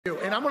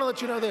And I'm going to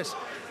let you know this.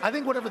 I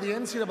think whatever the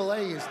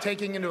NCAA is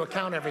taking into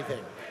account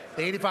everything,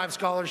 the 85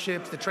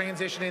 scholarships, the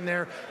transition in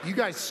there, you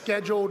guys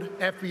scheduled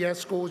FBS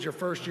schools your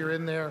first year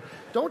in there.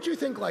 Don't you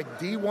think like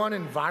D1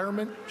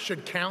 environment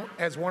should count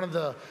as one of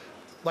the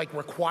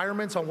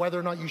requirements on whether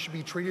or not you should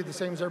be treated the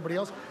same as everybody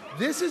else?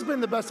 This has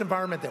been the best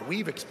environment that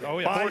we've experienced. Oh,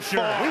 yeah, for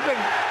sure. We've been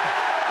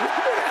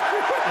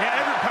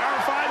every Power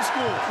 5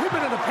 school. We've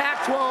been in the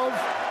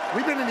Pac-12.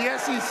 We've been in the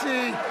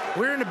SEC.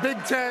 We're in the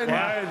Big Ten.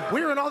 Yeah.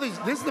 We're in all these.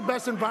 This is the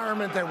best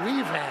environment that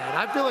we've had.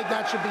 I feel like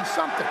that should be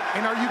something.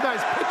 And are you guys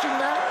pitching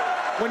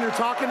that when you're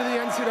talking to the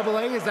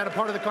NCAA? Is that a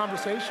part of the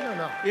conversation or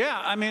no?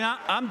 Yeah, I mean,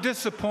 I'm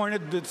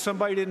disappointed that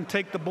somebody didn't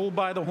take the bull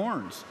by the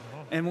horns.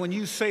 And when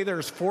you say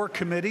there's 4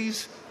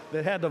 committees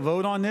that had to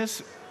vote on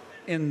this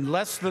in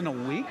less than a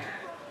week,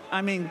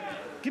 I mean,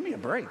 give me a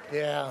break.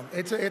 Yeah,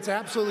 it's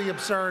absolutely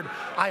absurd.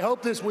 I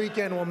hope this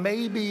weekend will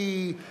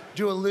maybe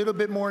do a little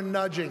bit more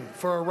nudging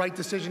for a right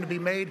decision to be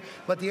made.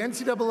 But the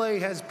NCAA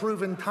has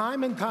proven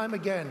time and time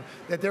again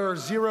that there are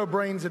 0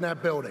 brains in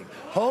that building.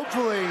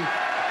 Hopefully,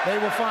 they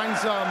will find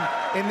some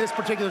in this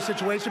particular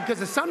situation, because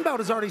the Sun Belt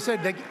has already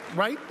said,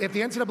 right? If the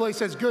NCAA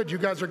says good, you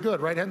guys are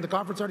good, right? Hasn't the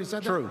conference already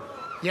said that? True.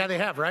 Yeah, they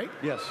have, right?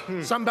 Yes.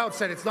 Sun Belt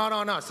said it's not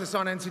on us, it's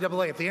on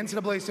NCAA. If the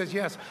NCAA says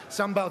yes,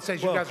 Sun Belt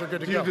says you guys are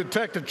good to go. Do you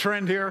detect a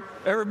trend here?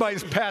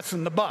 Everybody's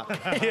passing the buck.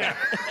 Yeah,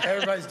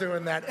 everybody's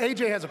doing that.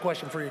 AJ has a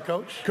question for you,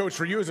 Coach. Coach,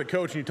 for you as a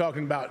coach, and you're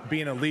talking about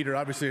being a leader,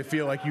 obviously I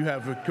feel like you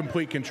have a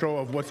complete control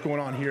of what's going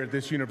on here at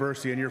this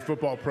university and your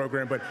football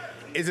program, but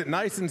is it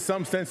nice in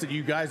some sense that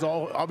you guys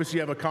all obviously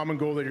have a common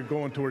goal that you're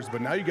going towards, but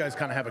now you guys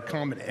kind of have a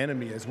common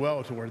enemy as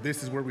well, to where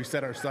this is where we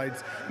set our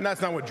sights, and that's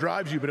not what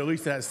drives you, but at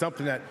least it has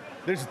something that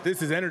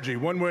this is energy,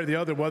 one way or the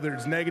other, whether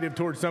it's negative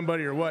towards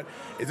somebody or what.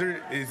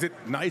 Is it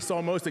nice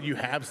almost that you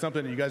have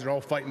something that you guys are all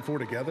fighting for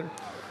together?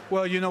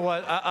 Well, you know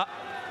what?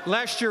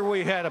 Last year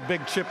we had a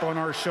big chip on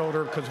our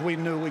shoulder because we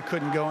knew we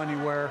couldn't go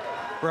anywhere,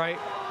 right?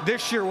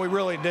 This year we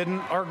really didn't.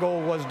 Our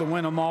goal was to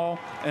win them all,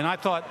 and I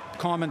thought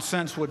common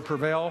sense would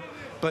prevail.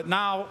 But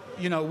now,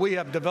 you know, we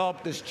have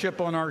developed this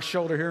chip on our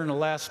shoulder here in the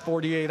last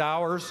 48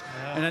 hours,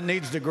 and it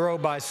needs to grow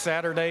by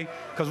Saturday,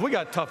 because we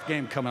got a tough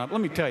game coming up.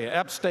 Let me tell you,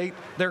 App State,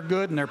 they're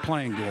good and they're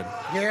playing good.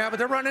 Yeah, but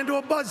they're running into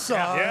a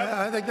buzzsaw.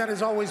 Yeah. I think that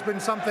has always been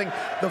something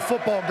the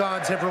football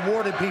gods have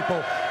rewarded people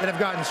that have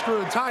gotten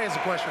screwed. Ty has a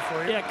question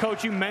for you. Yeah,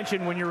 Coach, you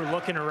mentioned when you were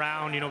looking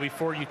around, you know,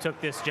 before you took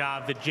this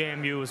job, that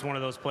JMU was one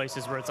of those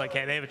places where it's like,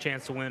 hey, they have a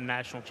chance to win a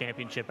national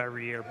championship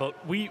every year.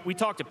 But we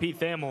talked to Pete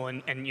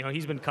Thamel, and you know,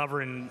 he's been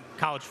covering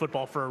college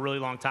football for a really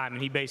long time,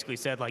 and he basically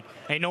said, like,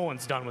 hey, no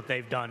one's done what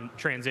they've done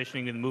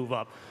transitioning to the move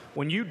up.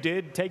 When you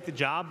did take the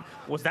job,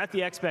 was that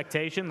the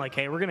expectation? Like,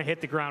 hey, we're going to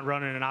hit the ground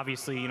running, and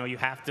obviously, you know, you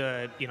have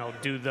to, you know,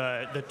 do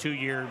the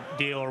 2-year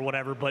deal or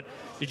whatever, but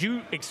did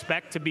you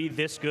expect to be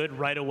this good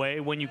right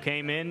away when you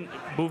came in,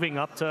 moving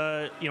up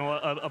to, you know,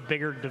 a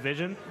bigger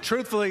division?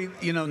 Truthfully,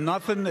 you know,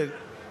 nothing that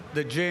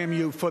the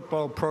JMU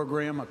football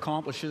program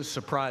accomplishes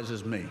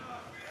surprises me,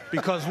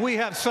 because we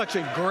have such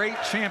a great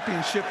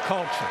championship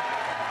culture.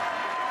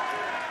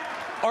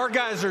 Our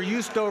guys are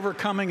used to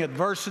overcoming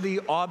adversity,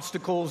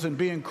 obstacles, and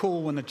being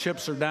cool when the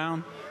chips are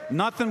down.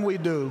 Nothing we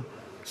do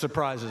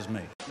surprises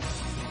me.